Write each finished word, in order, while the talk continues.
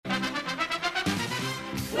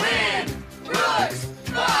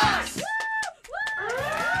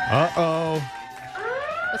Uh-oh.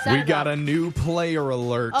 What's that We got about? a new player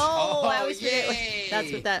alert. Oh, I always forget.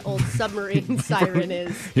 That's what that old submarine siren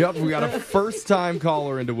is. Yep, we got a first-time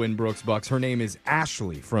caller into Winbrooks Bucks. Her name is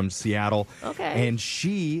Ashley from Seattle. Okay. And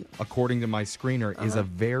she, according to my screener, is a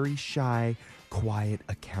very shy, quiet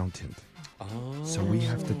accountant. Oh. So we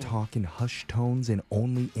have to talk in hushed tones and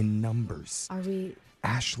only in numbers. Are we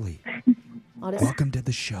Ashley, on a, welcome to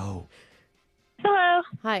the show. Hello.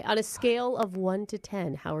 hi, on a scale of 1 to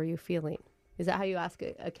 10, how are you feeling? Is that how you ask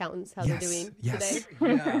accountants how they're doing yes.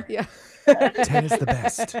 today? Yeah. Yeah. 10 is the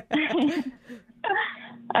best.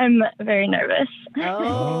 I'm very nervous.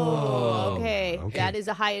 Oh, okay. okay. That is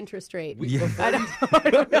a high interest rate. Yeah. I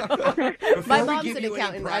don't know. Before My we mom's give an you any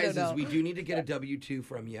accountant. I don't prizes, know. we do need to get a W-2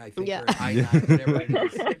 from you, I think. Yeah. Or an I-9, whatever it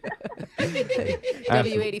is.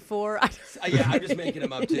 W84. Yeah, I'm just making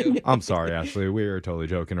them up, too. I'm sorry, Ashley. We are totally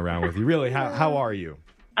joking around with you. Really, how are you?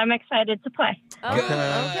 I'm excited to play. Oh, Good.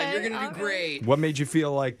 okay, You're going to all do right. great. What made you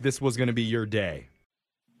feel like this was going to be your day?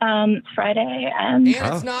 Friday and And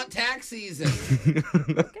it's not tax season.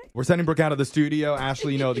 We're sending Brooke out of the studio.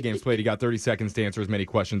 Ashley, you know the game's played. You got 30 seconds to answer as many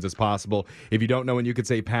questions as possible. If you don't know when you could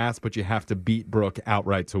say pass, but you have to beat Brooke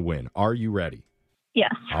outright to win. Are you ready?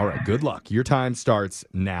 yes, All right, good luck. Your time starts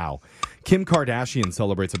now. Kim Kardashian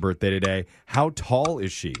celebrates a birthday today. How tall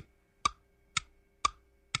is she?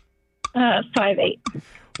 5'8".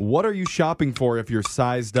 What are you shopping for if you're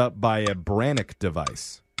sized up by a Brannick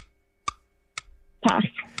device? Pass.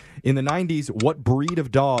 In the 90s, what breed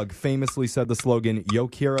of dog famously said the slogan, Yo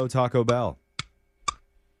quiero Taco Bell?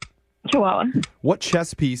 Chihuahua. What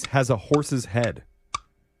chess piece has a horse's head?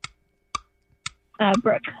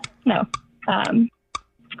 Brooke. No.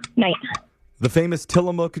 Knight. The famous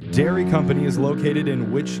Tillamook Dairy Company is located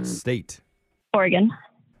in which state? Oregon.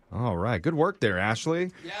 All right, good work there,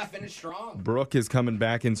 Ashley. Yeah, finish strong. Brooke is coming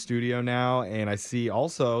back in studio now, and I see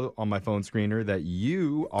also on my phone screener that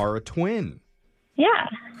you are a twin. Yeah.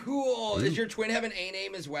 Cool. Does your twin have an A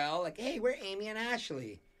name as well? Like, hey, we're Amy and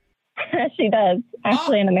Ashley. She does.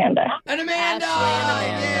 Ashley and Amanda. And Amanda! Ashley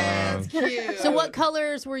and Yeah, it's cute. So what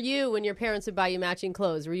colors were you when your parents would buy you matching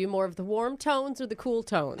clothes? Were you more of the warm tones or the cool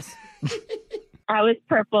tones? I was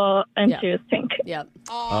purple and Yeah. she was pink. Yep.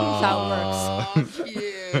 Oh, That's how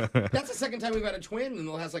cute. That's the second time we've had a twin in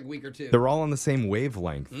the last like week or two. They're all on the same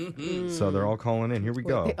wavelength, Mm-hmm. so they're all calling in. Here we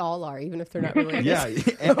go. They all are, even if they're not related. Yeah,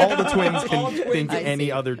 and all the twins can All twins. think I any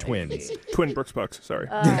see. other twins. Twin Brooks Bucks, sorry.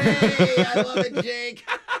 Hey, I love it, Jake.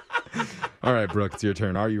 All right, Brooke, it's your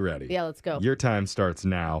turn. Are you ready? Yeah, let's go. Your time starts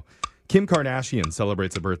now. Kim Kardashian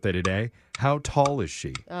celebrates a birthday today. How tall is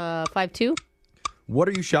she? 5'2". What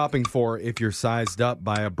are you shopping for if you're sized up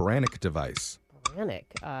by a Brannick device? Brannick.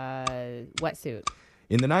 Wetsuit.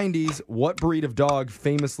 In the 90s, what breed of dog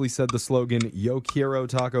famously said the slogan, Yo quiero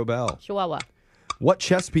Taco Bell? Chihuahua. What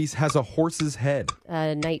chess piece has a horse's head?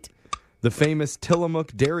 Knight. The famous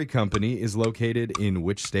Tillamook Dairy Company is located in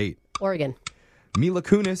which state? Oregon. Mila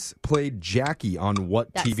Kunis played Jackie on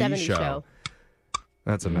what That TV 70s show? show.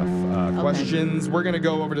 That's enough questions. We're going to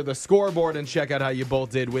go over to the scoreboard and check out how you both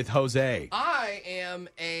did with Jose I am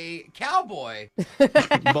a cowboy.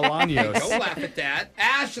 Bolaños. Don't laugh at that.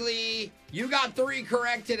 Ashley, you got 3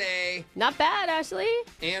 correct today. Not bad, Ashley.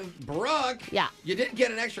 And Brooke, Yeah. you did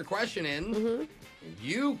get an extra question in. Mm-hmm.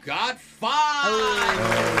 You got 5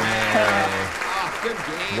 correct. Good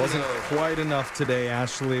game. Wasn't though. quite enough today,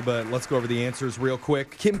 Ashley, but let's go over the answers real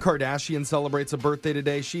quick. Kim Kardashian celebrates a birthday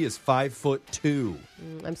today. She is 5'2".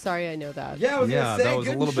 I'm sorry I know that. Yeah, I was Yeah, gonna say, that was a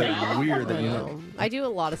good little bit job. weird that I you know. know. I do a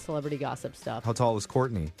lot of celebrity gossip stuff. How tall is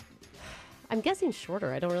Courtney? I'm guessing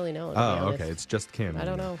shorter. I don't really know. to be Oh, honest. okay. It's just Kim. I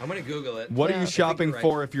don't know. I'm going to Google it. What Yeah. are I you think shopping you're right.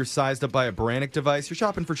 for if you're sized up by a Brannick device? You're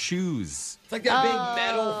shopping for shoes. It's like that big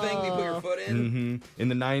metal thing you put your foot in. In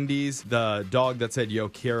the 90s, the dog that said Yo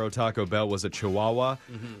quiero Taco Bell was a Chihuahua.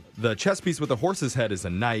 The chess piece with the horse's head is a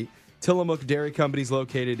Knight. Tillamook Dairy Company is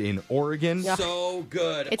located in Oregon. Yeah. So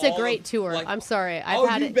good. It's a All great of- tour. like, I'm sorry. I've Oh,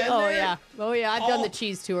 had you've it. been Oh there? yeah. Oh yeah. I've done Oh. the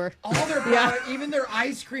cheese tour. all their product, even their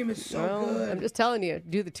ice cream is so Well, good. I'm just telling you,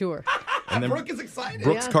 do the tour. And then Brooke is excited.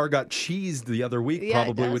 Brooke's Yeah. car got cheesed the other week, Yeah, it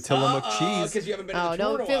probably does. with Tillamook cheese. Because you haven't been Oh on the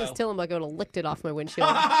no! tour in If a it while. was Tillamook, I would have licked it off my windshield.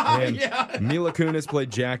 And Yeah. Mila Kunis played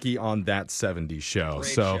Jackie on That 70s Show.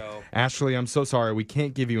 Great so, show. Ashley, I'm so sorry we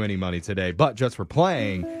can't give you any money today, but just for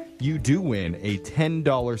playing, you do win a $10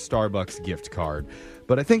 Starbucks gift card.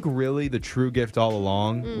 But I think really the true gift all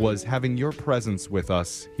along was having your presence with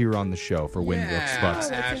us here on the show for Winbrooks Yeah. Bucks.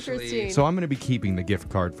 That's Ashley. interesting. So I'm going to be keeping the gift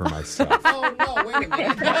card for myself. Oh, no, wait a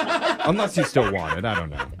minute. Unless you still want it. I don't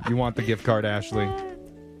know. You want the gift card, Ashley?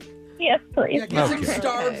 Yes, please. Yeah, get some Okay.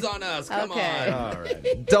 starbs on us. Come Okay. on. All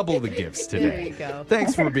right. Double the gifts There today. you go.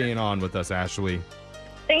 Thanks for being on with us, Ashley.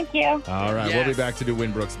 Thank you. All right, we'll be Yes. back to do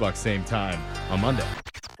Winbrooks Bucks same time on Monday.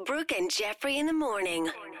 Brooke and Jeffrey in the morning.